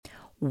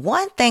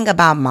One thing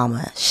about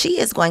mama, she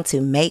is going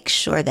to make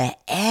sure that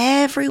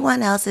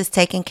everyone else is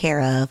taken care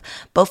of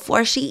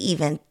before she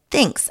even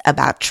thinks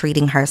about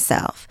treating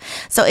herself.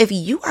 So if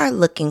you are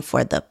looking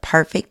for the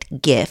perfect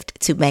gift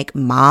to make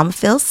mom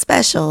feel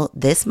special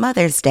this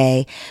Mother's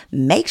Day,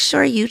 make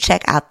sure you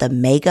check out the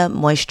Mega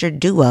Moisture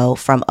Duo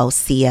from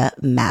Osea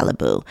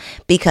Malibu,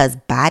 because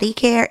body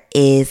care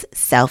is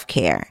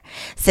self-care.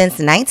 Since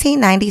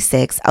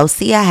 1996,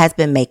 Osea has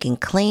been making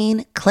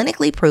clean,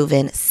 clinically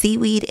proven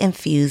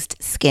seaweed-infused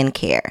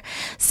skincare.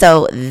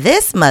 So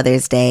this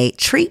Mother's Day,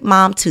 treat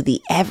mom to the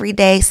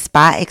everyday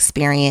spa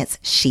experience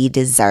she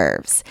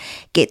deserves.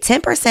 Get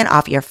 10%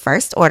 off your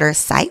first order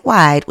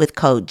site-wide with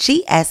code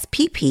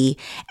GSPP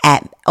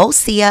at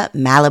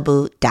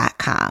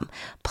OseaMalibu.com.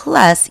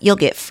 Plus, you'll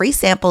get free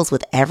samples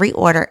with every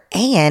order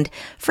and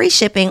free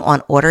shipping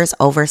on orders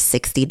over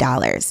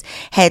 $60.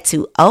 Head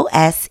to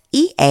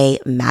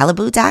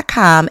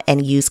OSEAMalibu.com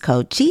and use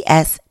code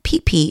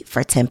GSPP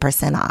for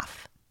 10% off.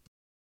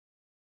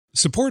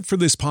 Support for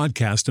this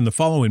podcast and the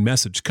following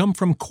message come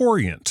from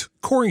Corient.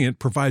 Corient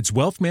provides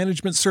wealth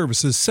management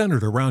services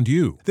centered around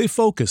you. They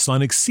focus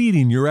on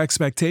exceeding your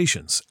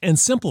expectations and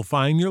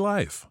simplifying your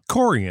life.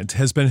 Corient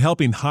has been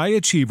helping high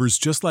achievers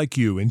just like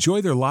you enjoy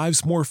their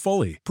lives more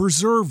fully,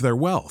 preserve their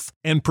wealth,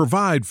 and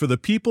provide for the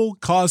people,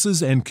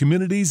 causes, and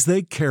communities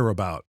they care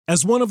about.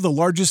 As one of the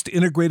largest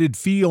integrated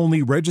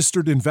fee-only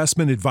registered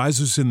investment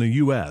advisors in the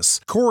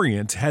U.S.,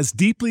 Corient has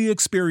deeply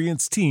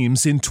experienced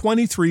teams in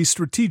 23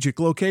 strategic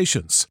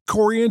locations.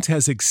 Corient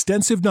has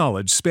extensive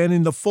knowledge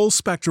spanning the full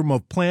spectrum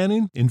of planning,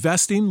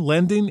 investing,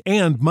 lending,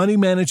 and money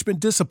management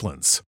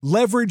disciplines.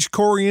 Leverage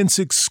Corient's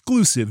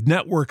exclusive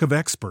network of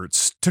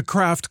experts to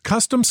craft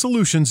custom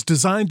solutions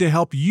designed to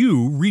help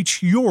you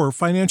reach your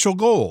financial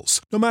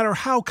goals, no matter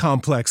how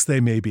complex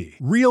they may be.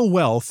 Real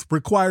wealth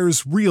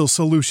requires real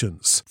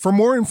solutions. For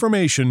more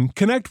information,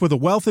 connect with a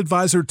wealth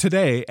advisor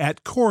today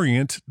at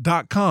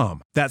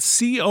Corient.com.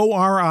 That's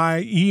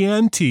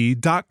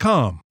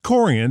Corient.com.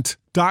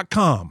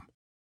 Corient.com.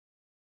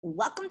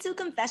 Welcome to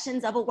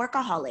Confessions of a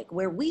Workaholic,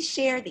 where we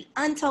share the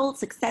untold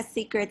success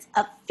secrets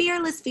of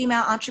fearless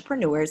female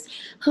entrepreneurs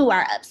who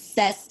are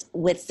obsessed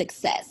with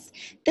success.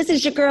 This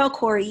is your girl,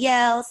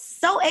 Coriel.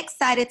 So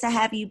excited to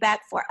have you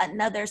back for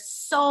another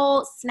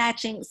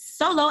soul-snatching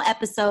solo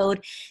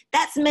episode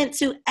that's meant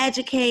to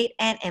educate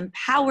and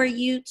empower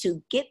you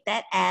to get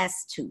that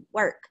ass to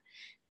work.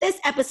 This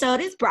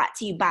episode is brought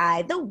to you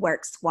by The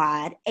Work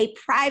Squad, a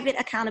private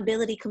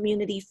accountability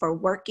community for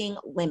working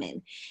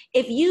women.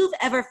 If you've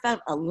ever felt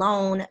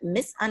alone,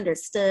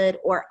 misunderstood,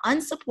 or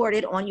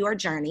unsupported on your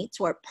journey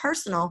toward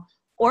personal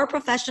or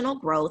professional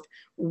growth,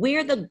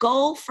 we're the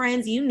goal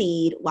friends you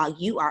need while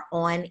you are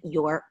on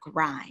your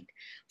grind.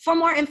 For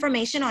more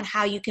information on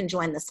how you can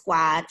join the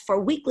squad, for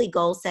weekly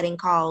goal-setting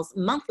calls,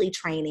 monthly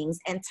trainings,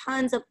 and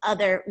tons of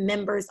other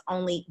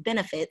members-only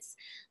benefits,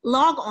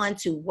 log on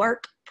to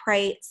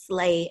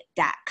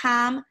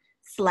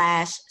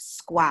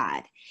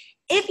workprayslay.com/squad.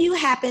 If you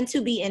happen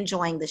to be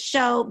enjoying the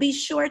show, be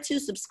sure to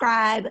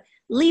subscribe,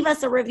 leave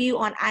us a review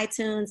on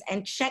iTunes,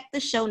 and check the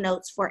show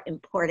notes for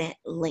important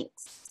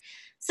links.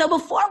 So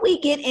before we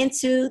get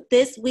into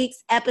this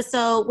week's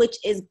episode, which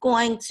is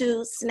going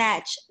to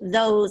snatch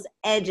those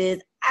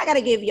edges, I got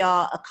to give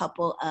y'all a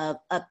couple of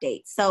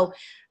updates. So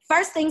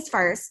first things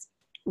first,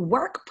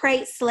 Work,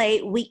 Pray,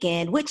 Slay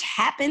weekend, which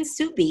happens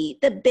to be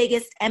the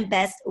biggest and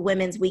best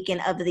women's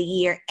weekend of the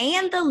year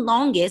and the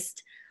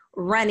longest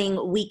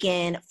running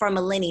weekend for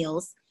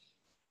millennials,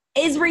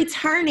 is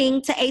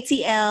returning to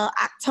ATL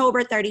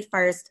October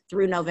 31st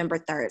through November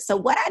 3rd. So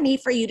what I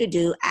need for you to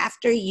do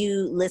after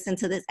you listen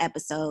to this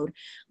episode,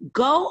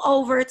 go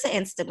over to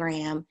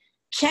Instagram,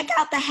 check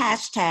out the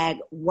hashtag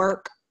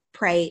Work,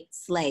 Pray,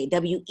 Slay,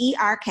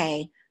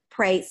 WERK,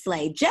 Pray,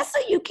 Slay, just so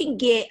you can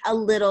get a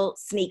little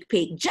sneak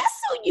peek, just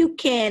so you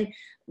can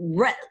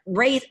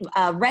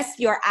rest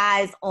your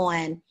eyes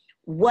on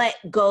what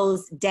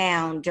goes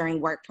down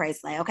during Work, Pray,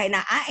 Slay. Okay,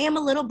 now I am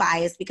a little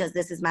biased because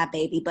this is my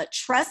baby, but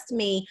trust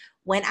me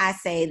when I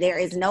say there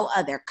is no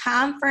other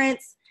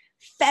conference,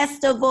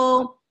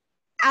 festival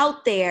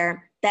out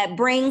there that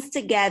brings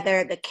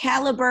together the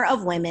caliber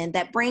of women,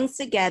 that brings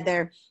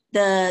together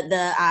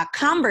the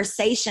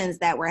conversations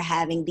that we're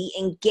having, the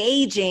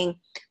engaging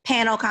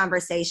panel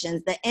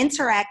conversations, the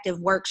interactive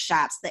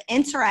workshops, the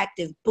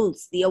interactive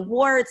booths, the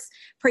awards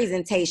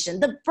presentation,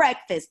 the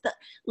breakfast.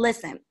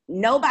 Listen,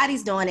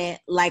 nobody's doing it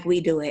like we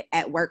do it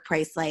at Work,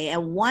 Pray, Slay.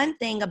 And one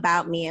thing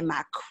about me and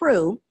my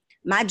crew,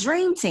 my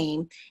dream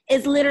team,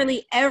 is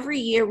literally every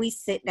year we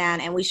sit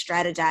down and we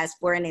strategize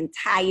for an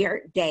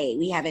entire day.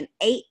 We have an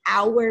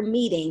 8-hour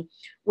meeting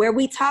where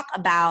we talk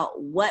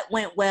about what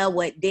went well,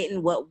 what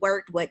didn't, what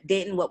worked, what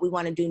didn't, what we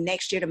want to do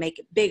next year to make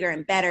it bigger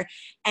and better.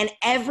 And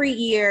every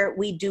year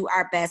we do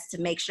our best to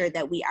make sure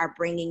that we are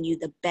bringing you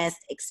the best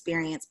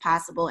experience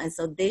possible. And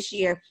so this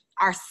year,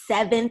 our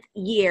 7th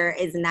year,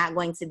 is not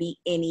going to be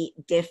any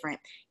different.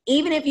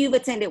 Even if you've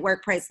attended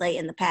Work, Pray, Slay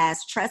in the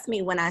past, trust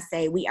me when I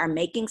say we are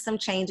making some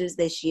changes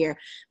this year.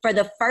 For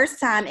the first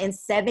time in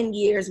 7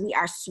 years, we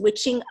are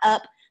switching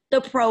up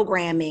the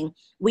programming.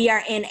 We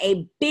are in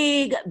a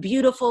big,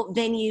 beautiful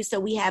venue, so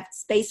we have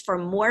space for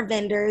more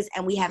vendors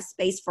and we have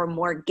space for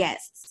more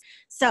guests.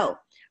 So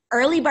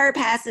early bird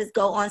passes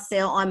go on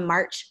sale on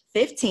March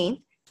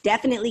 15th.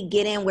 Definitely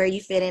get in where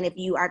you fit in if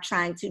you are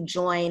trying to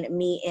join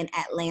me in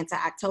Atlanta,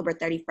 October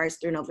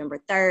 31st through November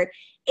 3rd.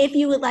 If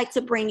you would like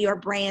to bring your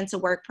brand to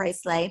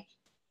Workplace Slay,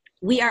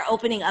 we are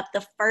opening up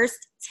the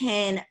first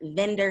 10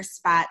 vendor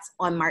spots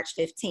on March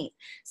 15th.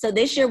 So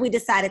this year we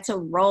decided to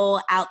roll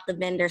out the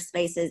vendor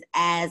spaces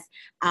as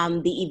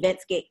the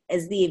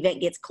event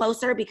gets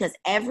closer, because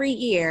every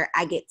year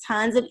I get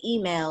tons of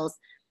emails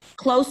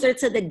closer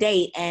to the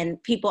date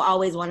and people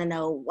always want to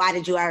know, why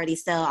did you already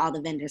sell all the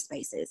vendor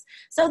spaces?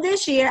 So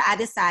this year I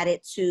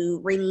decided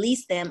to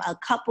release them a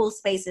couple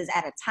spaces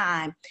at a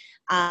time.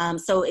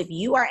 So if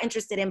you are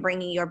interested in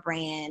bringing your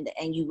brand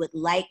and you would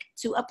like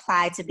to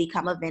apply to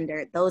become a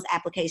vendor, those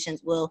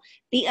applications will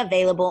be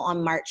available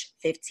on March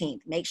 15th.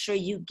 Make sure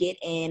you get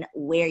in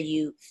where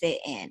you fit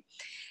in.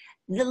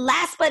 The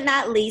last but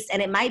not least,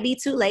 and it might be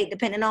too late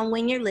depending on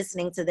when you're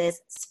listening to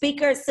this,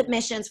 speaker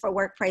submissions for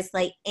Workplace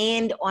Slay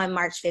end on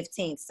March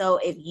 15th. So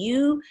if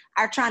you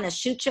are trying to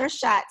shoot your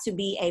shot to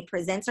be a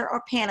presenter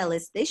or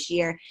panelist this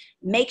year,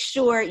 make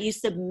sure you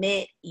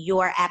submit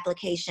your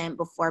application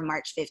before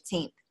March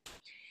 15th.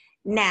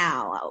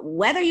 Now,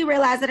 whether you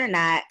realize it or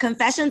not,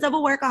 Confessions of a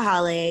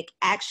Workaholic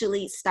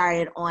actually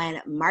started on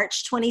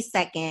March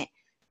 22nd,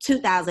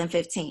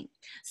 2015.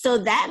 So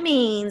that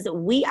means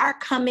we are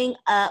coming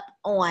up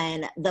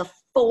on the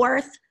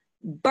 4th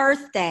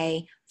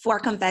birthday for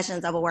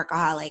Confessions of a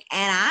Workaholic.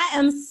 And I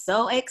am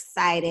so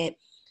excited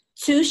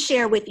to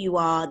share with you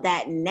all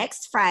that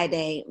next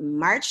Friday,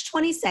 March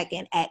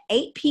 22nd at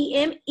 8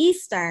 p.m.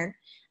 Eastern,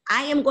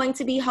 I am going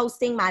to be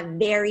hosting my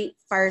very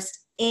first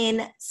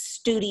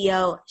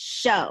in-studio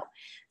show.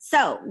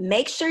 So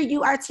make sure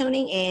you are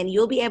tuning in.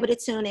 You'll be able to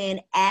tune in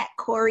at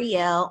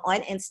Coriel on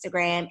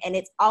Instagram. And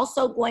it's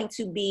also going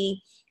to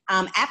be,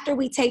 after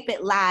we tape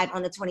it live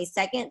on the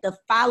 22nd, the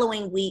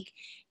following week,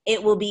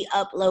 it will be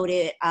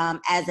uploaded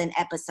as an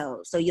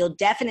episode. So you'll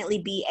definitely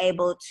be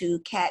able to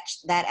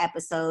catch that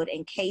episode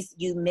in case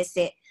you miss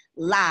it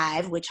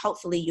live, which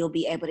hopefully you'll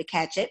be able to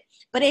catch it.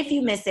 But if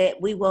you miss it,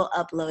 we will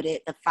upload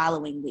it the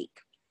following week.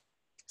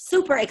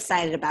 Super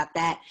excited about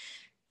that.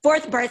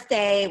 4th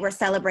birthday, we're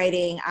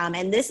celebrating,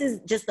 and this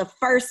is just the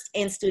first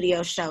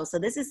in-studio show. So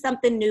this is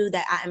something new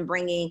that I am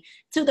bringing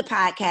to the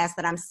podcast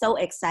that I'm so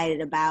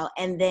excited about.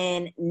 And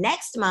then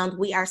next month,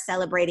 we are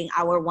celebrating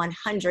our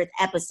 100th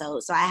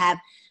episode. So I have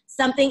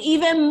something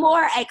even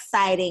more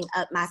exciting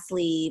up my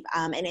sleeve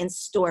and in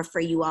store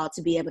for you all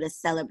to be able to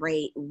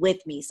celebrate with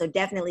me. So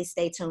definitely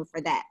stay tuned for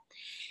that.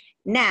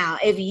 Now,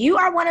 if you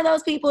are one of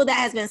those people that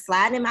has been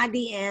sliding in my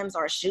DMs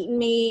or shooting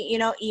me,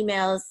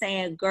 emails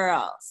saying,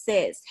 girl,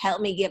 sis,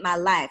 help me get my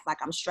life. Like,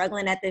 I'm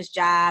struggling at this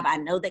job. I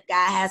know that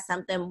God has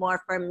something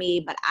more for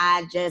me, but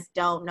I just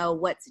don't know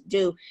what to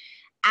do.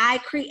 I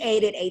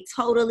created a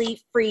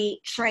totally free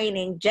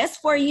training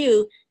just for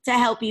you to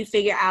help you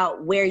figure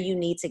out where you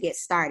need to get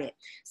started.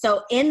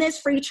 So in this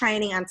free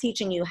training, I'm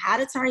teaching you how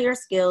to turn your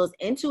skills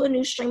into a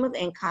new stream of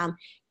income.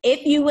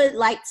 If you would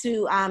like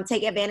to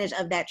take advantage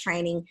of that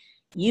training,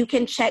 you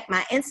can check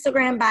my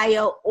Instagram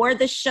bio or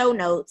the show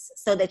notes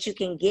so that you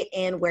can get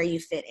in where you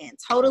fit in.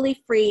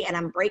 Totally free, and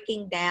I'm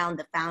breaking down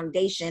the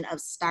foundation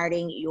of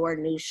starting your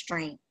new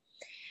stream.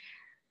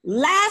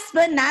 Last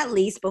but not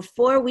least,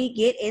 before we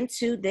get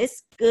into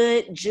this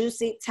good,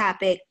 juicy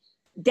topic,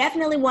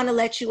 definitely want to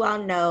let you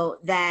all know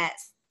that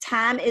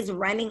time is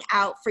running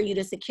out for you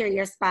to secure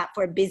your spot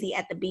for Busy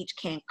at the Beach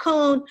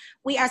Cancun.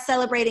 We are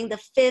celebrating the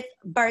 5th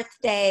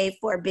birthday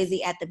for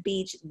Busy at the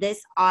Beach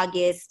this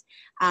August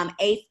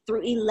 8th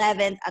through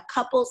 11th, a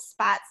couple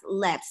spots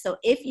left. So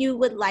if you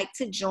would like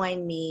to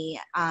join me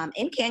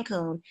in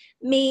Cancun,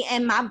 me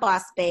and my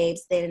boss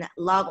babes, then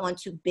log on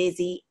to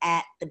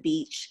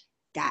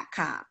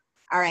busyatthebeach.com.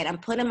 All right, I'm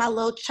putting my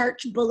little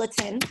church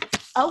bulletin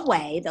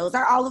away. Those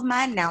are all of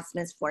my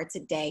announcements for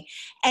today.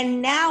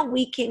 And now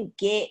we can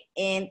get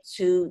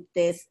into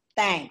this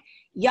thing.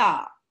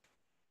 Y'all,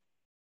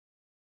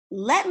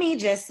 let me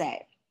just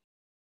say,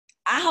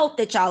 I hope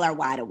that y'all are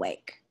wide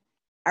awake.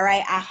 All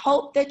right, I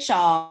hope that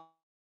y'all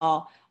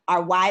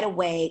are wide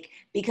awake,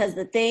 because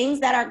the things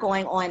that are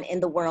going on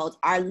in the world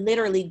are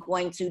literally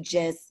going to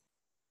just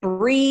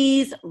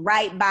breeze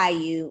right by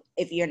you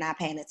if you're not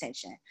paying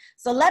attention.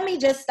 So let me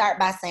just start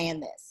by saying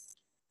this.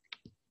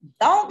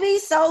 Don't be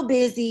so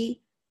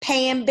busy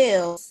paying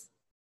bills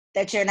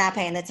that you're not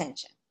paying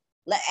attention.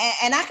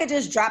 And I could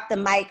just drop the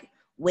mic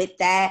with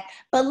that.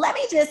 But let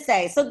me just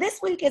say, so this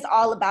week is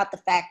all about the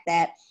fact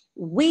that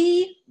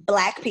we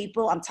Black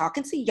people, I'm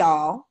talking to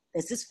y'all,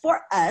 this is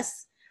for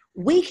us,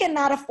 we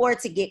cannot afford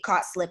to get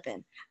caught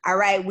slipping. All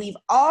right. We've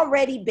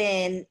already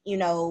been,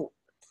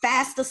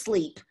 fast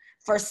asleep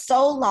for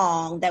so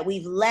long that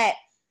we've let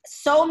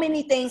so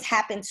many things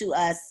happen to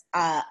us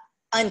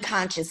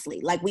unconsciously.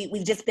 Like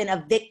we've just been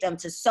a victim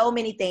to so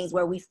many things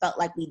where we felt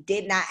like we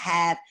did not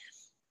have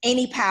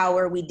any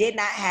power. We did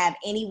not have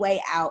any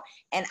way out.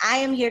 And I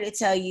am here to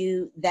tell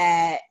you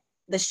that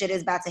the shit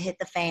is about to hit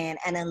the fan.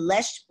 And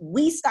unless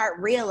we start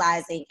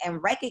realizing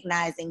and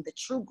recognizing the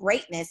true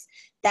greatness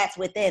that's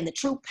within, the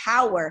true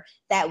power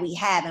that we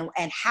have,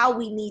 and how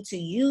we need to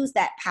use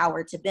that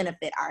power to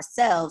benefit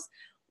ourselves,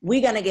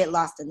 we're going to get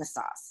lost in the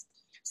sauce.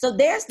 So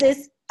there's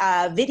this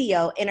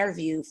video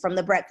interview from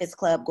the Breakfast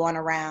Club going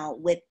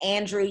around with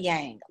Andrew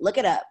Yang. Look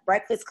it up,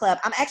 Breakfast Club.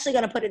 I'm actually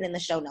going to put it in the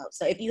show notes.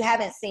 So if you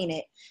haven't seen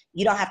it,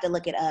 you don't have to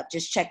look it up.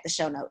 Just check the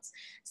show notes.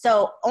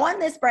 So on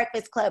this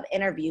Breakfast Club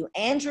interview,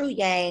 Andrew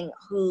Yang,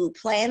 who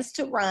plans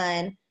to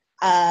run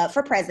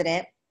for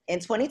president in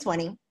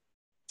 2020,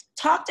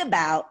 talked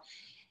about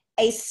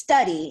a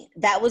study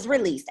that was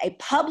released, a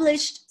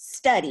published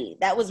study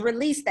that was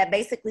released that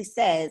basically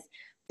says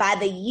by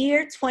the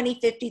year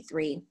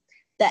 2053,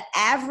 the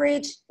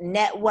average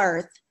net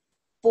worth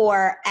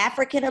for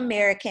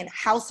African-American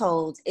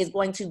households is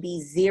going to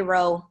be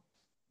 $0.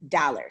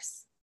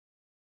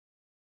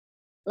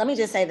 Let me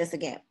just say this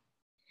again.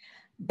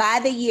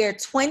 By the year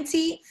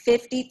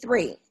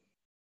 2053,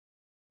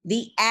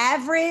 the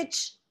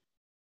average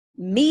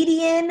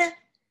median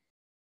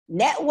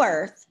net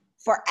worth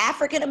for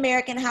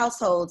African-American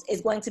households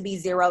is going to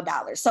be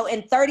 $0. So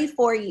in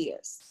 34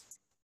 years,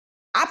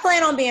 I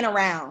plan on being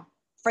around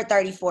for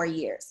 34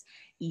 years.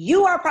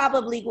 You are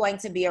probably going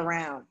to be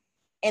around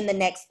in the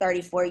next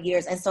 34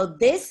 years. And so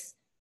this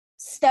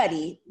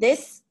study,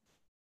 this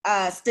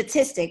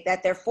statistic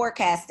that they're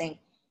forecasting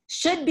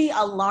should be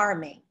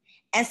alarming.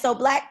 And so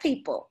Black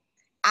people,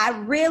 I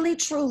really,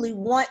 truly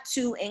want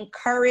to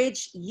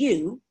encourage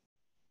you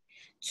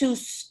to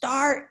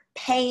start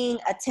paying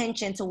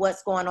attention to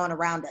what's going on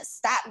around us.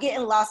 Stop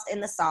getting lost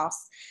in the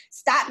sauce.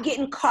 Stop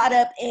getting caught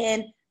up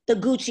in the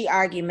Gucci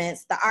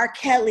arguments, the R.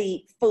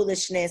 Kelly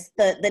foolishness,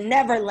 the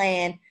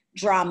Neverland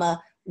drama.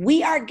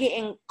 We are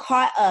getting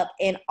caught up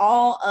in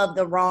all of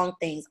the wrong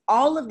things,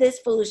 all of this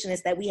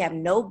foolishness that we have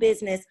no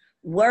business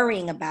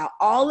worrying about,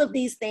 all of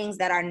these things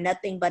that are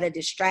nothing but a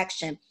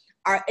distraction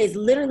is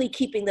literally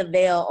keeping the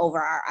veil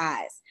over our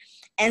eyes.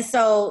 And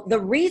so the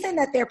reason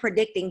that they're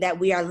predicting that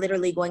we are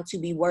literally going to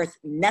be worth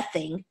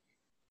nothing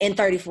in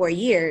 34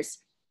 years,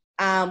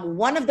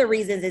 one of the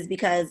reasons is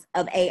because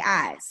of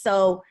AI.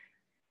 So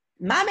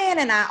my man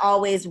and I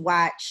always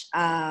watch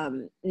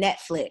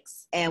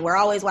Netflix, and we're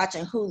always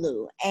watching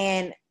Hulu.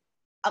 And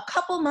a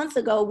couple months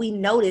ago, we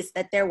noticed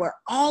that there were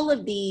all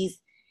of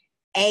these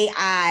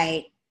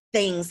AI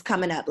things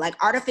coming up,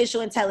 like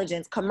artificial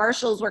intelligence.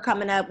 Commercials were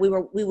coming up. We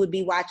would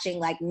be watching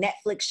like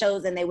Netflix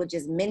shows, and they would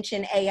just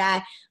mention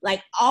AI.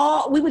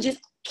 We would just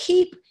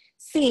keep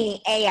seeing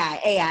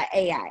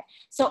AI.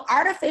 So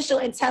artificial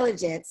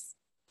intelligence,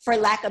 for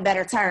lack of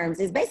better terms,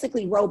 is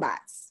basically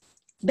robots.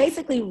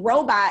 Basically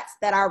robots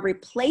that are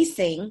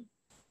replacing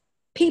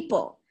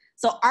people.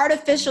 So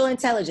artificial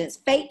intelligence,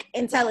 fake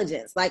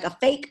intelligence, like a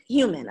fake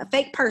human, a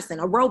fake person,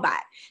 a robot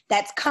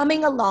that's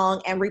coming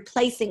along and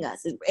replacing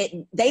us.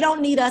 They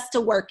don't need us to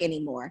work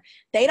anymore.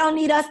 They don't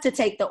need us to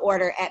take the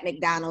order at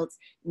McDonald's.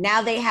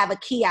 Now they have a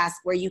kiosk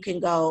where you can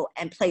go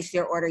and place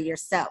your order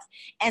yourself.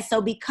 And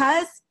so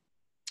because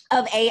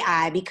of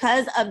AI,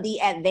 because of the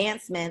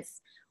advancements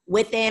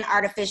within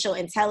artificial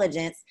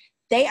intelligence,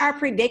 they are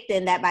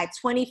predicting that by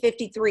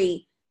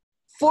 2053,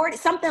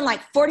 something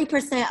like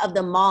 40% of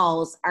the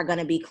malls are going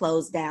to be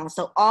closed down.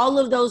 So all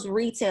of those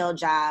retail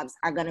jobs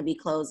are going to be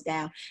closed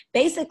down.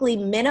 Basically,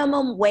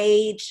 minimum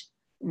wage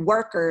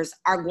workers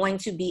are going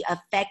to be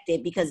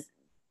affected because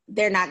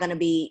they're not going to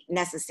be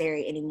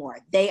necessary anymore.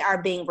 They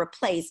are being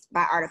replaced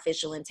by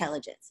artificial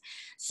intelligence.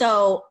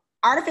 So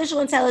artificial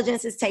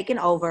intelligence is taking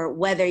over,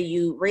 whether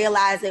you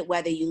realize it,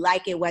 whether you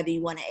like it, whether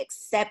you want to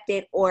accept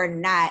it or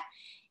not.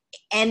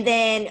 And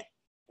then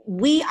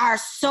we are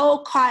so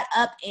caught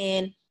up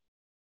in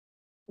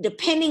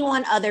depending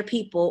on other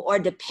people, or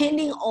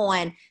depending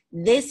on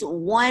this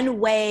one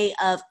way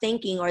of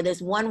thinking or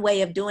this one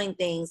way of doing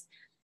things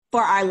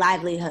for our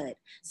livelihood.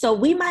 So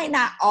we might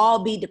not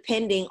all be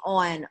depending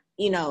on,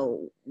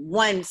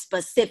 one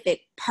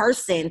specific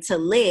person to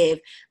live,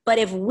 but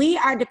if we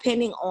are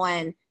depending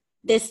on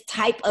this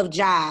type of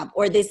job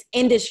or this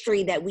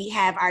industry that we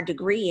have our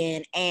degree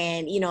in,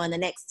 and, in the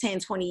next 10,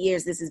 20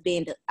 years, this is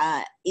being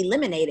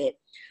eliminated,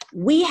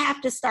 we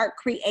have to start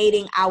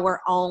creating our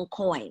own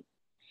coin.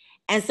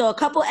 And so a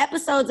couple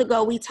episodes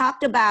ago, we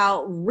talked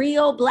about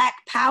real Black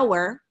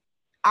power.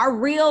 Our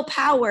real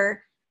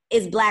power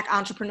is Black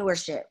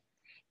entrepreneurship.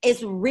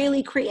 It's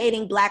really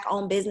creating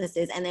Black-owned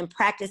businesses and then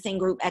practicing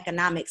group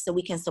economics so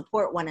we can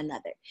support one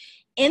another.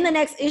 In the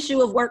next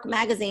issue of Work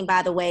Magazine,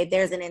 by the way,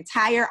 there's an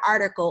entire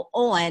article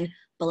on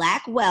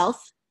Black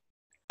wealth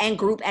and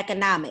group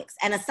economics.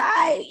 And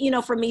aside,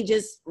 for me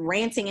just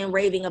ranting and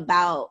raving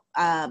about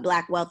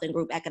Black wealth and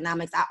group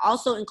economics, I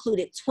also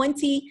included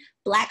 20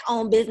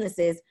 Black-owned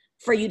businesses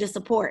for you to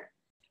support.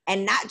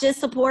 And not just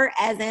support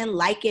as in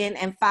liking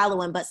and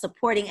following, but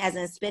supporting as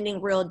in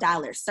spending real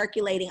dollars,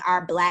 circulating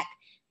our Black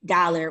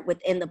dollar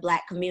within the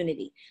Black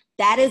community.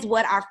 That is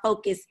what our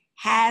focus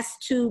has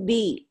to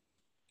be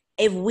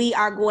if we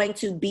are going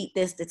to beat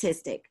this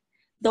statistic.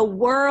 The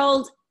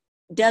world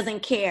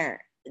doesn't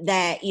care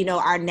that,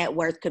 our net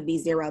worth could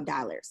be $0.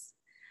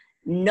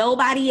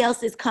 Nobody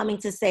else is coming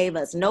to save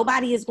us.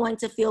 Nobody is going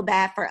to feel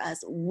bad for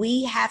us.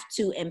 We have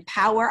to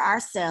empower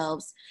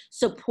ourselves,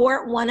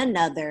 support one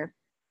another,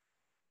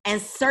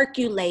 and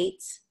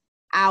circulate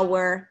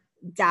our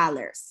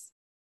dollars.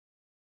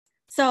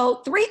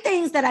 So 3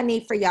 things that I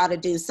need for y'all to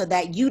do so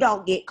that you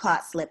don't get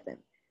caught slipping.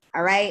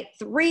 All right.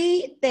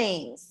 3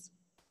 things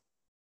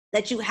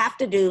that you have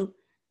to do.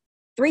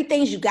 3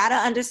 things you got to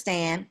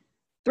understand.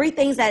 3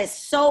 things that is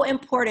so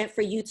important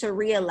for you to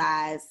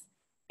realize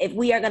if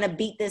we are going to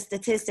beat this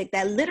statistic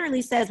that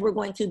literally says we're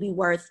going to be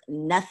worth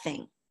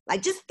nothing.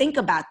 Like, just think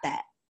about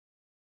that.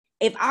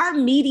 If our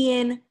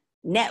median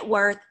net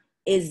worth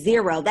is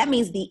 0, that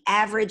means the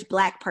average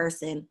Black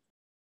person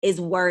is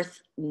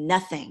worth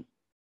nothing.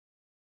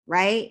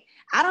 Right?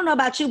 I don't know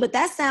about you, but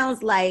that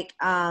sounds like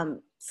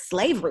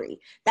slavery.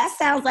 That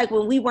sounds like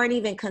when we weren't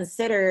even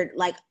considered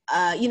like,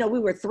 we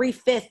were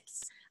 3/5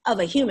 of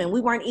a human.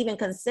 We weren't even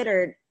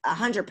considered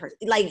 100%.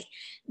 Like,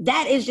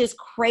 that is just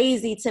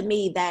crazy to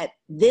me that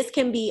this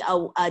can be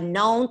a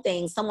known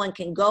thing. Someone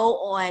can go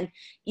on,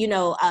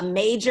 a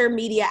major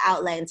media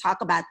outlet and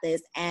talk about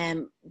this,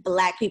 and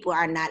Black people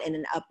are not in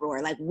an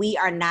uproar. Like, we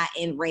are not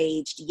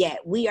enraged yet.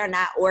 We are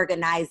not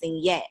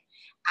organizing yet.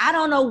 I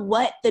don't know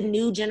what the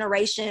new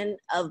generation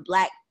of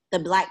the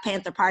Black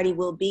Panther Party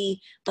will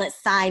be, but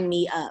sign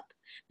me up.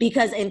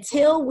 Because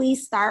until we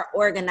start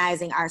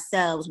organizing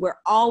ourselves, we're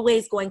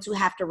always going to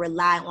have to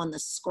rely on the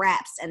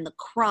scraps and the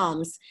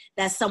crumbs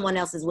that someone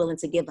else is willing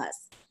to give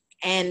us.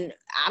 And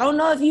I don't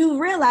know if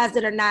you realized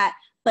it or not,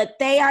 but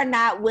they are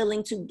not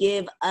willing to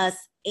give us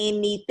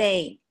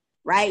anything,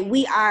 right?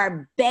 We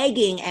are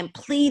begging and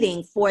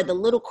pleading for the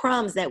little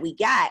crumbs that we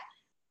got,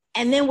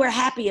 and then we're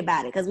happy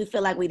about it because we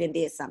feel like we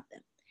did something.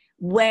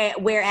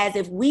 Whereas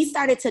if we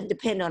started to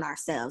depend on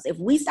ourselves, if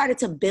we started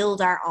to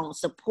build our own,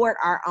 support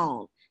our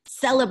own,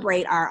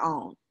 celebrate our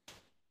own,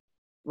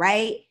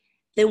 right?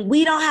 Then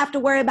we don't have to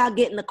worry about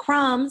getting the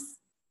crumbs.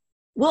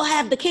 We'll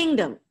have the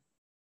kingdom.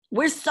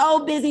 We're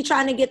so busy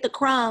trying to get the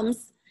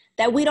crumbs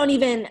that we don't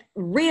even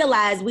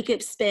realize we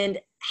could spend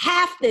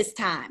half the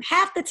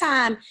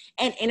time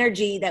and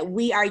energy that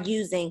we are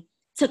using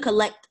to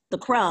collect the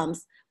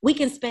crumbs. We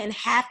can spend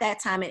half that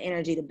time and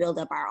energy to build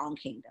up our own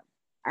kingdom.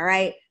 All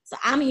right. So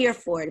I'm here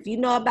for it. If you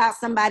know about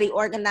somebody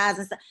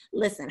organizing,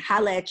 listen,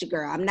 holla at your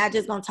girl. I'm not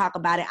just going to talk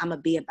about it. I'm going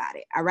to be about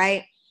it. All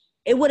right.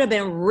 It would have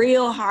been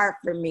real hard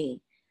for me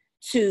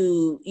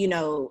to,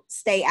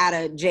 stay out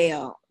of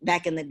jail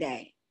back in the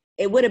day.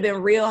 It would have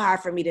been real hard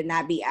for me to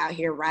not be out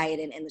here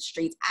rioting in the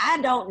streets. I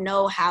don't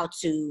know how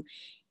to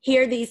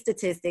hear these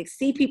statistics,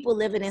 see people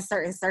living in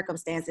certain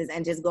circumstances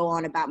and just go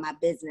on about my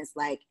business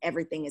like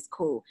everything is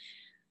cool.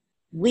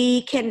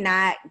 We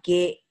cannot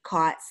get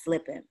caught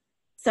slipping.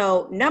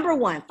 So number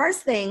 1,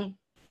 first thing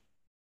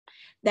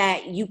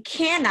that you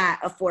cannot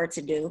afford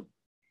to do,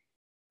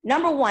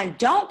 number 1,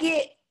 don't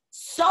get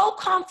so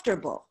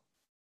comfortable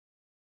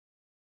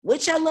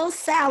with your little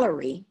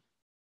salary,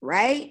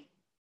 right?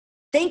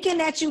 Thinking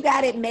that you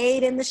got it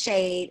made in the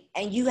shade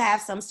and you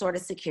have some sort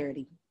of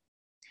security.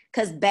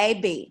 Because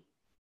baby,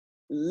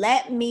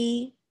 let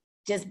me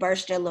just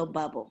burst your little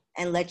bubble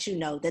and let you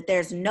know that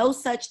there's no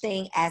such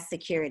thing as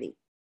security.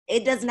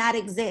 It does not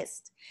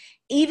exist.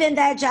 Even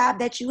that job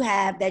that you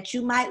have that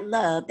you might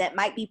love, that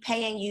might be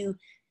paying you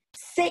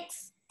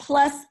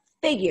 6+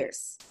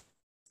 figures,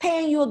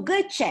 paying you a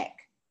good check.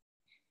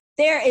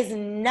 There is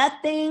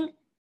nothing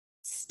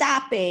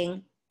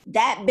stopping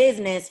that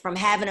business from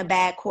having a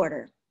bad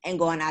quarter and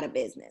going out of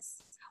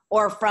business,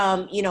 or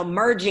from,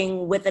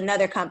 merging with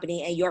another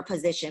company and your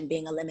position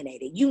being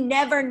eliminated. You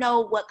never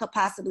know what could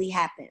possibly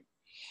happen.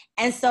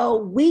 And so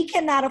we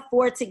cannot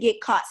afford to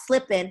get caught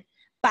slipping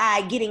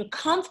by getting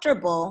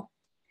comfortable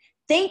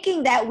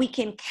thinking that we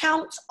can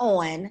count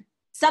on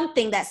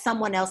something that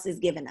someone else is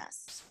giving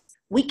us.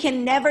 We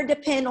can never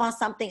depend on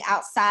something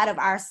outside of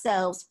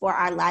ourselves for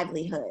our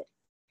livelihood.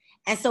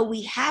 And so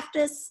we have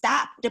to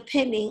stop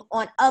depending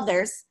on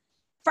others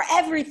for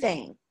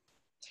everything.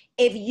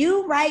 If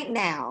you right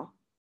now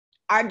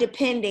are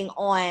depending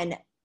on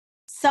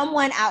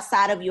someone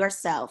outside of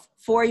yourself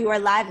for your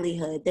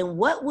livelihood, then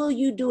what will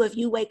you do if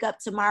you wake up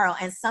tomorrow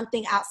and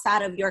something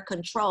outside of your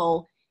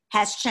control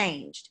has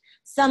changed?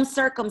 Some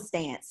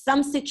circumstance,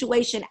 some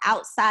situation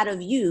outside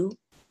of you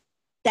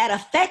that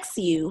affects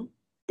you,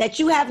 that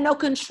you have no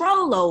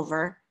control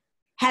over,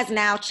 has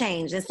now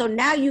changed. And so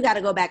now you got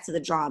to go back to the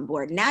drawing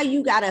board. Now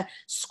you got to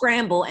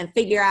scramble and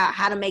figure out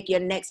how to make your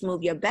next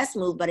move your best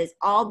move. But it's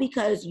all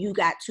because you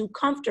got too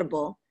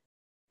comfortable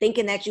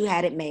thinking that you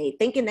had it made,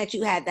 thinking that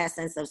you had that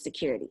sense of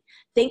security,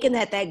 thinking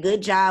that that good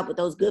job with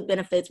those good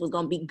benefits was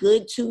going to be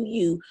good to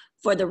you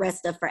for the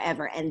rest of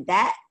forever. And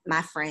that,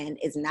 my friend,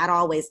 is not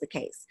always the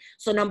case.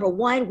 So number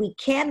 1, we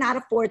cannot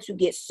afford to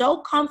get so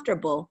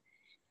comfortable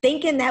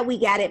thinking that we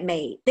got it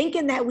made,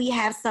 thinking that we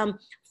have some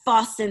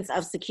false sense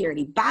of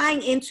security,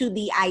 buying into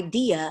the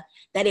idea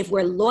that if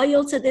we're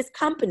loyal to this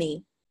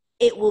company,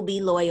 it will be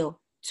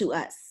loyal to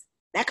us.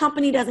 That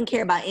company doesn't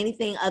care about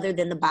anything other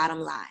than the bottom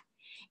line.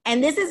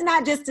 And this is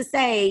not just to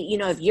say,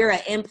 if you're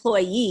an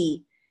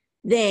employee,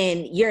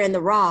 then you're in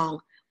the wrong.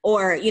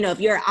 or, if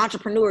you're an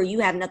entrepreneur, you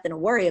have nothing to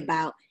worry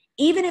about.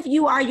 Even if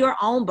you are your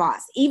own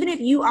boss, even if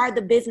you are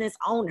the business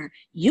owner,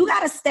 you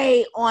got to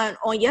stay on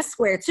your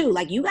square too.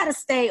 Like, you got to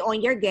stay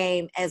on your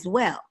game as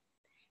well.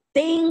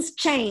 Things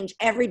change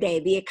every day.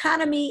 The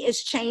economy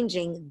is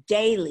changing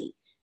daily.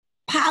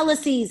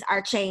 Policies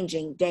are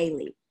changing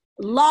daily.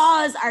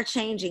 Laws are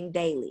changing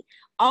daily.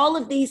 All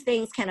of these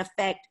things can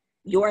affect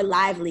your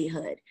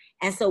livelihood.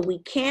 And so we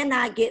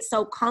cannot get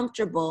so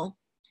comfortable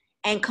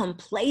and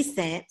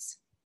complacent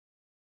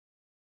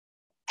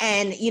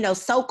and,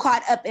 so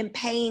caught up in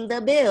paying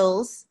the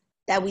bills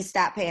that we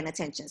stop paying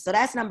attention. So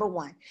that's number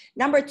one.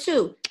 Number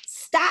two,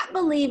 stop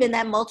believing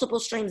that multiple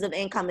streams of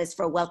income is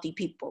for wealthy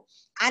people.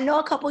 I know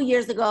a couple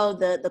years ago,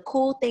 the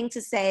cool thing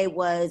to say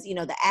was,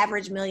 the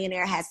average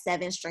millionaire has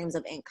 7 streams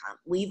of income.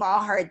 We've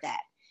all heard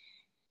that.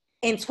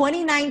 In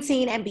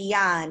 2019 and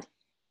beyond,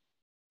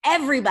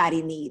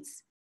 everybody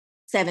needs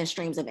 7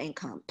 streams of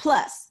income.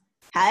 Plus,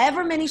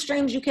 however many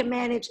streams you can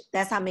manage,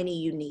 that's how many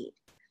you need.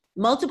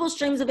 Multiple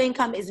streams of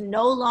income is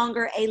no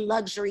longer a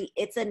luxury,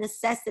 it's a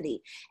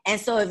necessity. And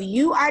so if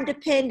you are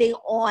depending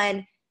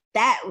on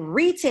that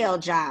retail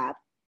job,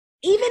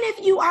 even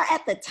if you are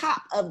at the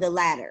top of the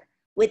ladder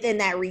within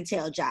that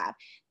retail job,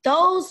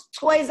 those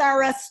Toys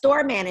R Us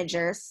store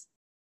managers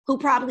who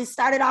probably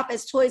started off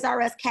as Toys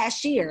R Us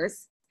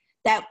cashiers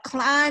that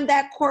climbed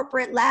that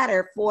corporate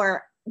ladder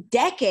for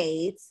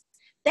decades,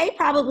 they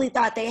probably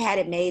thought they had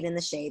it made in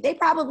the shade. They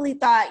probably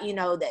thought,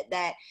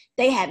 that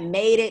they had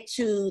made it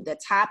to the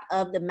top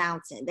of the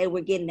mountain. They were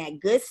getting that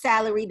good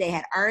salary. They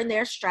had earned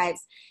their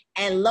stripes.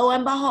 And lo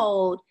and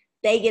behold,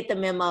 they get the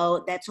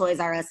memo that Toys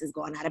R Us is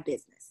going out of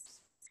business.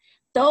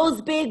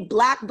 Those big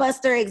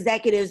blockbuster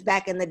executives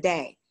back in the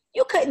day,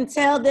 you couldn't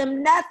tell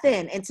them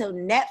nothing until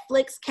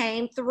Netflix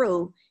came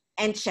through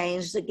and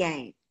changed the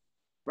game,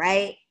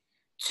 right?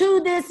 To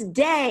this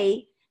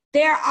day,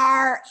 there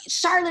are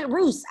Charlotte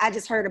Russe, I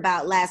just heard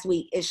about last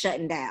week, is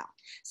shutting down.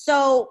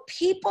 So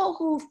people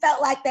who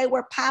felt like they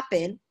were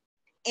popping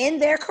in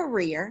their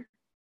career,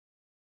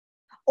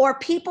 or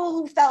people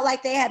who felt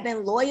like they had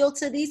been loyal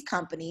to these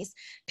companies,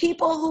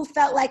 people who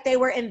felt like they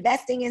were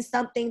investing in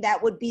something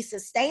that would be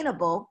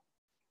sustainable,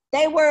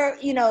 they were,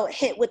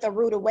 hit with a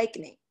rude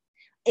awakening.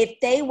 If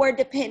they were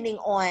depending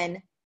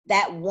on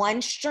that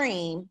one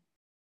stream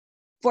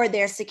for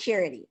their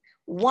security.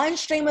 One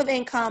stream of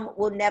income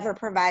will never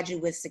provide you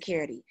with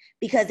security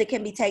because it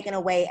can be taken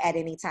away at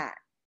any time.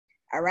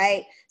 All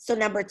right. So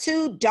number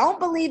two, don't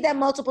believe that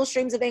multiple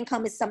streams of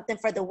income is something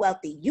for the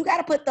wealthy. You got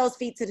to put those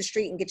feet to the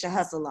street and get your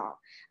hustle on.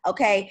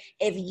 Okay.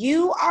 If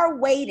you are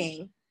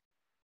waiting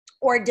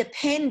or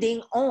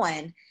depending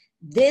on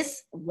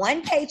this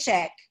one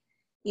paycheck,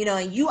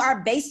 and you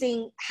are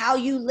basing how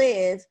you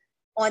live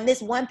on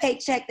this one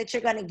paycheck that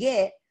you're going to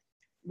get,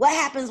 what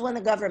happens when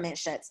the government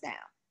shuts down?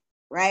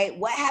 Right?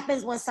 What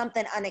happens when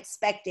something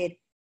unexpected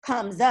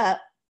comes up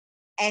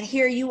and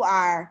here you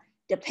are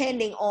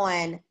depending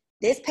on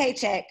this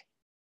paycheck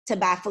to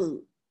buy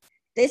food,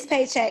 this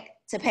paycheck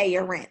to pay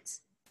your rent?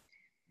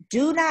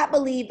 Do not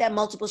believe that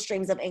multiple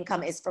streams of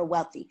income is for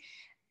wealthy.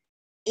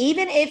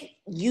 Even if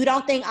you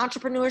don't think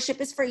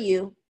entrepreneurship is for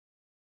you,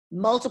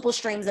 multiple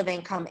streams of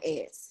income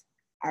is.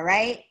 All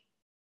right?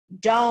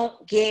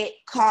 Don't get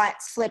caught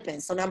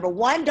slipping. So number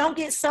one, don't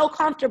get so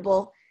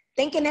comfortable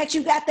thinking that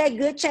you got that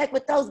good check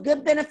with those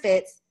good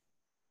benefits,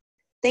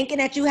 thinking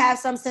that you have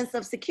some sense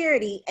of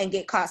security and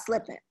get caught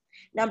slipping.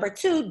 Number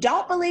two,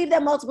 don't believe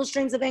that multiple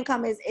streams of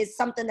income is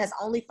something that's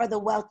only for the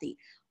wealthy.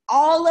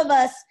 All of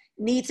us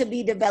need to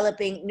be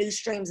developing new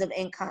streams of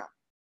income.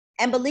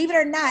 And believe it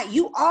or not,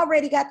 you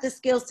already got the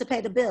skills to pay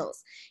the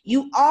bills.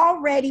 You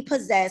already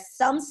possess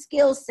some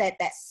skill set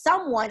that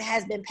someone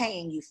has been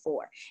paying you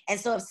for. And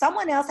so if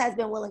someone else has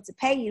been willing to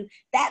pay you,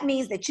 that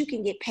means that you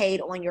can get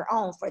paid on your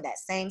own for that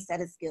same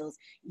set of skills.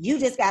 You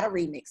just got to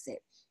remix it.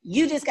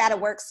 You just got to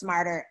work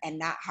smarter and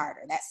not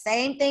harder. That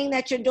same thing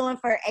that you're doing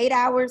for 8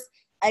 hours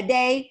a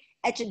day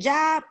at your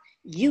job,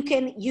 you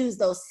can use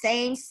those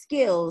same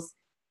skills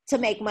to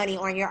make money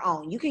on your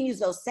own. You can use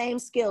those same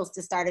skills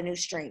to start a new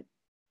stream.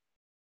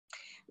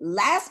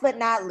 Last but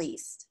not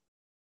least,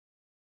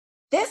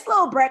 this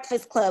little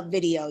Breakfast Club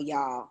video,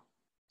 y'all,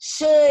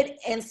 should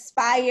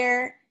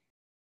inspire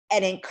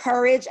and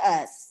encourage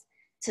us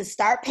to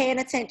start paying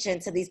attention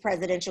to these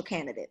presidential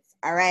candidates,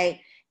 all right?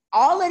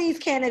 All of these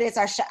candidates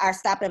are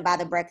stopping by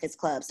the Breakfast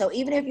Club. So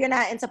even if you're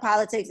not into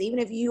politics, even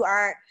if you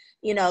aren't,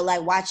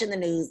 like watching the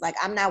news, like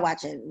I'm not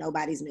watching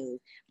nobody's news,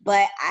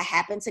 but I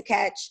happen to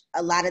catch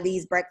a lot of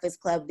these Breakfast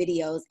Club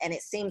videos, and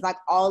it seems like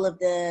all of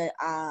the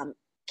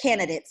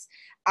candidates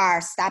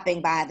are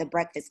stopping by the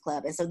Breakfast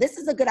Club. And so this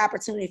is a good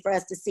opportunity for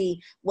us to see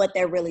what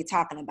they're really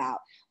talking about.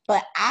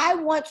 But I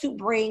want to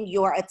bring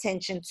your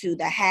attention to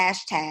the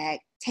hashtag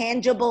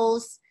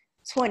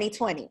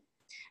Tangibles2020.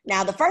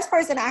 Now, the first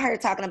person I heard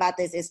talking about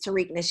this is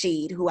Tariq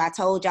Nasheed, who I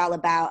told y'all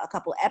about a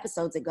couple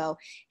episodes ago.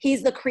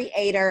 He's the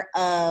creator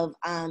of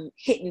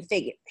Hidden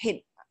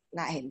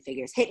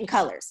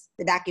Colors,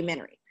 the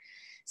documentary.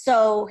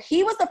 So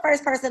he was the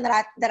first person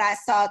that I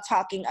saw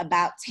talking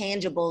about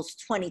tangibles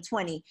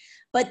 2020.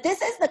 But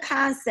this is the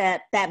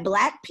concept that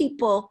Black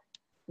people,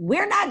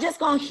 we're not just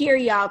going to hear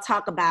y'all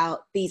talk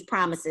about these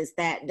promises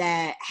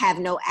that have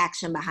no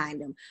action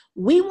behind them.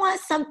 We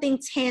want something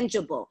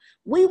tangible.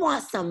 We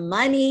want some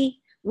money.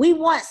 We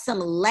want some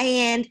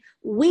land.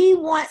 We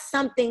want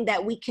something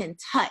that we can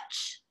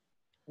touch.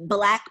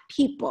 Black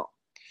people.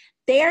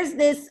 There's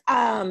this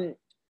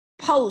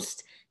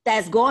post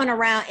that's going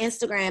around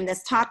Instagram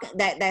that's talking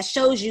that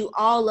shows you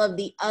all of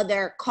the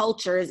other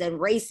cultures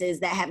and races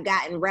that have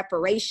gotten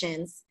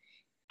reparations,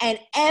 and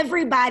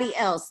everybody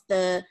else,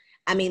 the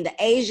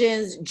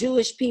Asians,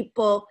 Jewish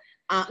people,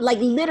 like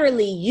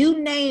literally you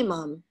name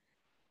them,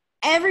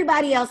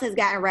 everybody else has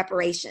gotten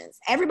reparations.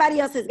 Everybody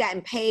else has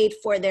gotten paid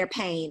for their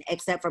pain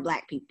except for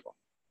Black people.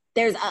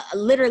 There's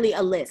literally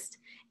a list,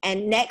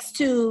 and next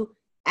to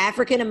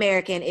African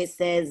American it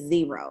says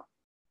 0.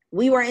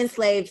 We were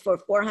enslaved for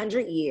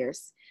 400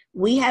 years.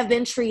 We have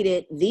been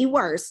treated the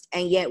worst,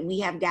 and yet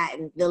we have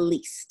gotten the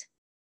least.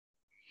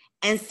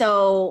 And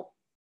so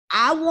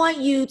I want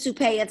you to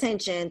pay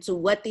attention to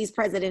what these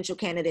presidential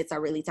candidates are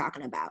really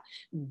talking about.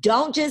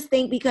 Don't just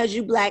think because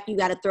you're Black, you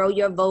got to throw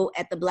your vote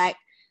at the Black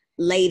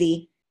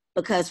lady,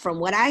 because from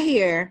what I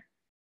hear,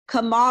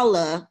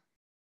 Kamala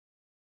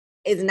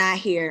is not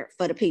here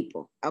for the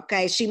people,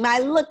 okay? She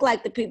might look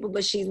like the people,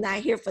 but she's not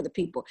here for the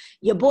people.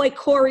 Your boy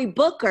Cory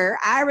Booker,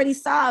 I already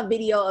saw a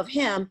video of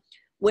him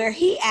where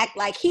he act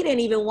like he didn't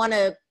even want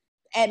to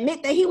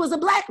admit that he was a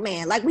Black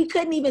man. Like we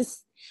couldn't even,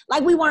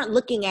 like we weren't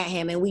looking at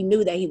him and we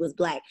knew that he was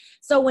Black.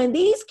 So when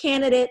these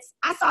candidates,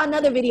 I saw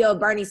another video of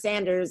Bernie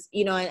Sanders,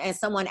 and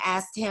someone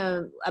asked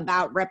him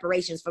about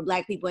reparations for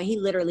Black people and he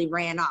literally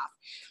ran off.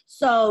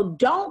 So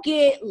don't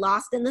get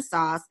lost in the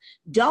sauce.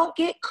 Don't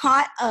get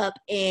caught up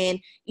in,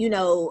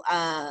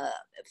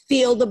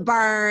 feel the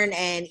burn.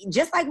 And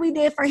just like we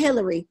did for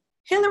Hillary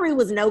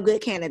was no good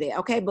candidate,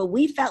 okay? But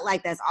we felt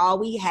like that's all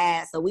we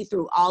had. So we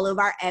threw all of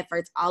our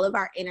efforts, all of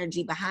our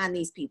energy behind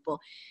these people.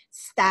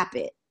 Stop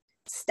it.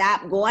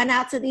 Stop going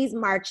out to these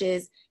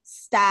marches.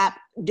 Stop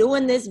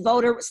doing this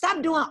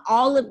stop doing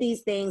all of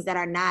these things that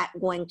are not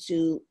going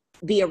to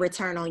be a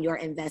return on your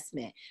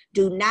investment.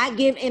 Do not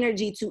give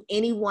energy to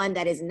anyone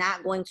that is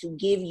not going to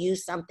give you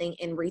something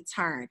in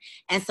return.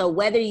 And so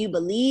whether you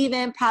believe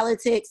in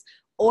politics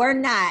or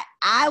not,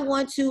 I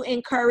want to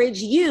encourage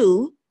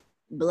you,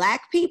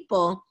 Black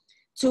people,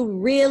 to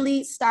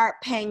really start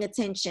paying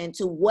attention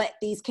to what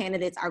these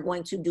candidates are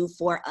going to do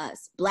for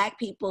us, Black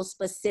people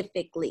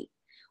specifically.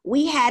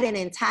 We had an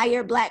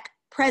entire Black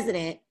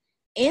president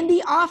in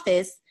the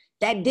office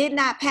that did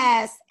not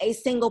pass a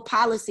single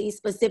policy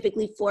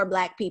specifically for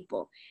Black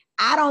people.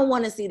 I don't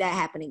want to see that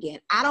happen again.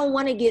 I don't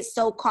want to get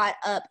so caught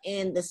up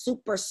in the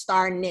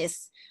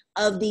superstarness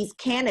of these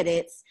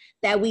candidates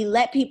that we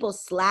let people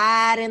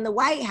slide in the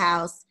White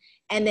House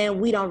and then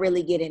we don't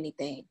really get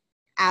anything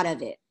out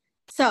of it.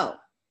 So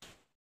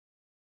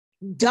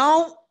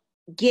don't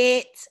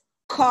get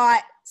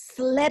caught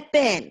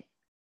slipping.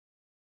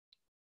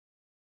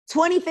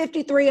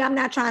 2053, I'm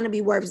not trying to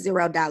be worth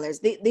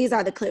 $0. These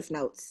are the Cliff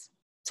Notes.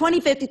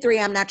 2053,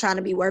 I'm not trying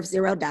to be worth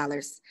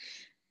 $0.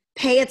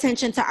 Pay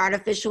attention to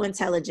artificial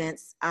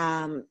intelligence.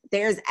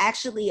 There's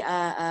actually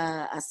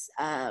not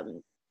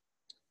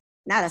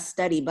a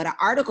study, but an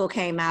article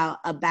came out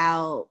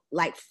about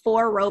like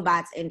 4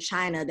 robots in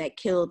China that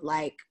killed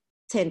like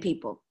 10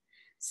 people.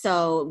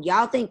 So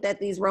y'all think that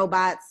these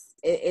robots,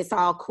 it's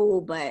all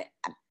cool, but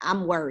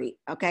I'm worried,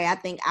 okay? I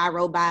think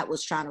iRobot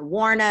was trying to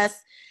warn us.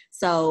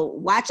 So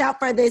watch out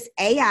for this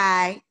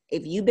AI.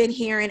 If you've been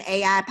hearing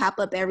AI pop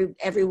up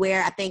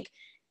everywhere, I think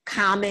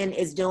Common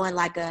is doing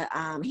like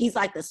he's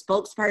like the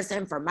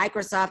spokesperson for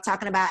Microsoft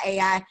talking about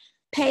AI.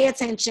 Pay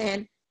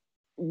attention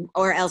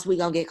or else we're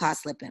going to get caught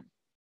slipping.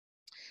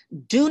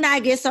 Do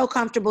not get so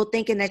comfortable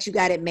thinking that you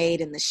got it made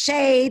in the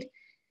shade.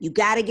 You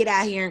got to get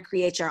out here and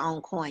create your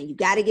own coin. You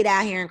got to get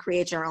out here and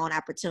create your own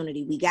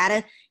opportunity. We got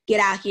to get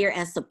out here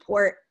and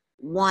support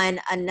one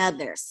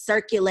another,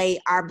 circulate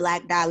our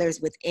Black dollars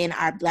within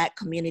our Black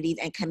communities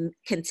and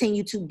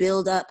continue to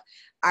build up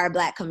our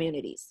Black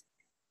communities.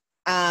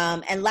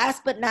 And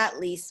last but not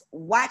least,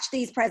 watch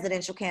these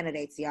presidential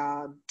candidates,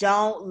 y'all.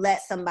 Don't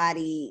let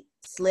somebody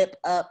slip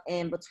up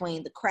in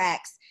between the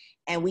cracks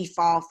and we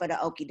fall for the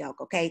okie doke,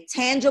 okay?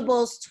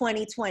 Tangibles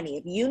 2020.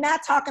 If you're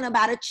not talking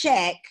about a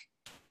check,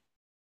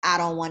 I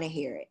don't want to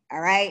hear it, all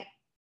right?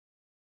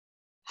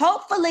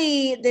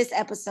 Hopefully this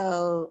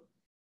episode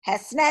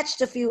has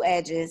snatched a few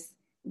edges,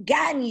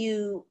 gotten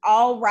you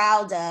all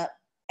riled up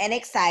and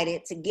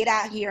excited to get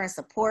out here and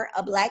support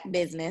a Black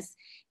business.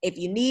 If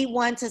you need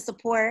one to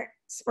support,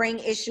 spring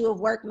issue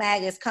of Work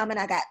Mag is coming.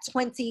 I got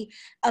 20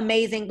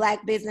 amazing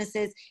Black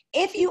businesses.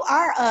 If you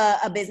are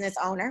a business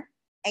owner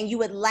and you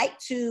would like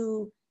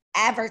to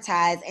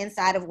advertise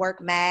inside of Work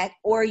Mag,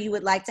 or you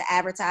would like to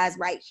advertise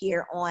right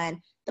here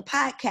on the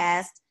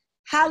podcast,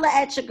 holla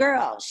at your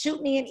girl.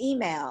 Shoot me an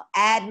email,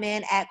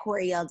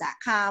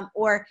 admin@coriel.com,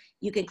 or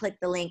you can click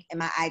the link in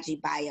my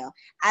IG bio.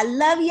 I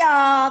love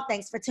y'all.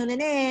 Thanks for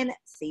tuning in.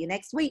 See you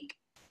next week.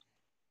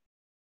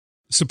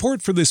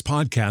 Support for this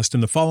podcast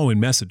and the following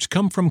message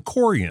come from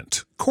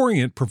Corient.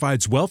 Corient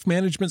provides wealth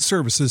management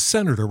services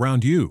centered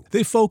around you.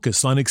 They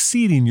focus on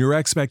exceeding your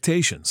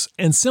expectations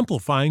and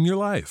simplifying your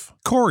life.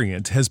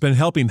 Corient has been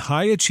helping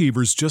high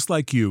achievers just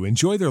like you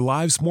enjoy their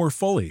lives more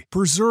fully,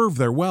 preserve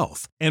their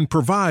wealth, and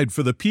provide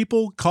for the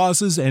people,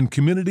 causes, and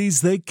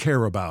communities they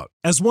care about.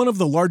 As one of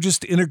the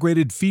largest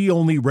integrated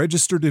fee-only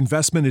registered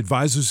investment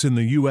advisors in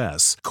the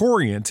U.S.,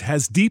 Corient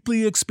has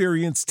deeply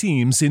experienced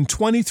teams in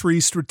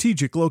 23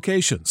 strategic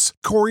locations.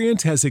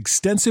 Corient has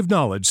extensive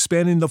knowledge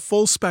spanning the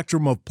full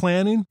spectrum of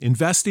planning,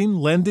 investing,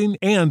 lending,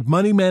 and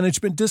money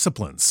management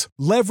disciplines.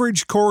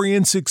 Leverage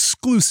Corient's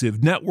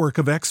exclusive network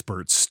of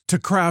experts to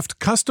craft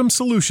custom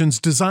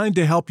solutions designed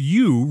to help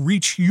you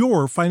reach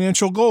your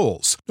financial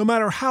goals, no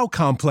matter how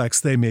complex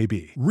they may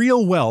be.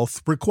 Real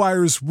wealth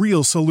requires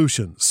real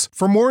solutions.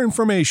 For more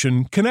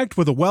information, connect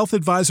with a wealth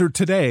advisor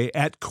today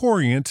at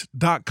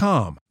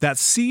Corient.com.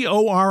 That's Corient.com.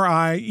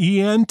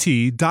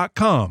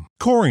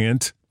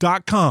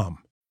 Corient.com.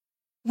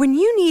 When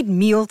you need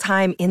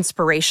mealtime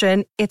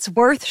inspiration, it's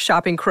worth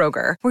shopping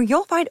Kroger, where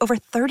you'll find over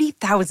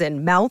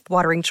 30,000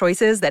 mouth-watering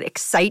choices that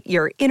excite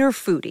your inner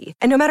foodie.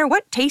 And no matter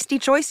what tasty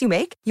choice you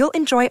make, you'll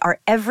enjoy our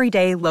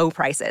everyday low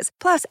prices,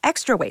 plus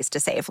extra ways to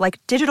save,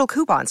 like digital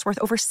coupons worth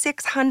over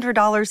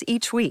 $600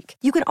 each week.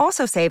 You can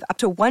also save up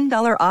to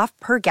 $1 off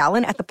per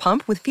gallon at the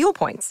pump with fuel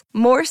points.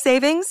 More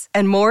savings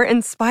and more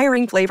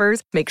inspiring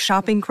flavors make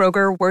shopping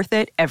Kroger worth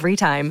it every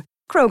time.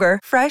 Kroger,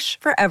 fresh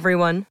for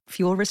everyone.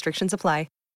 Fuel restrictions apply.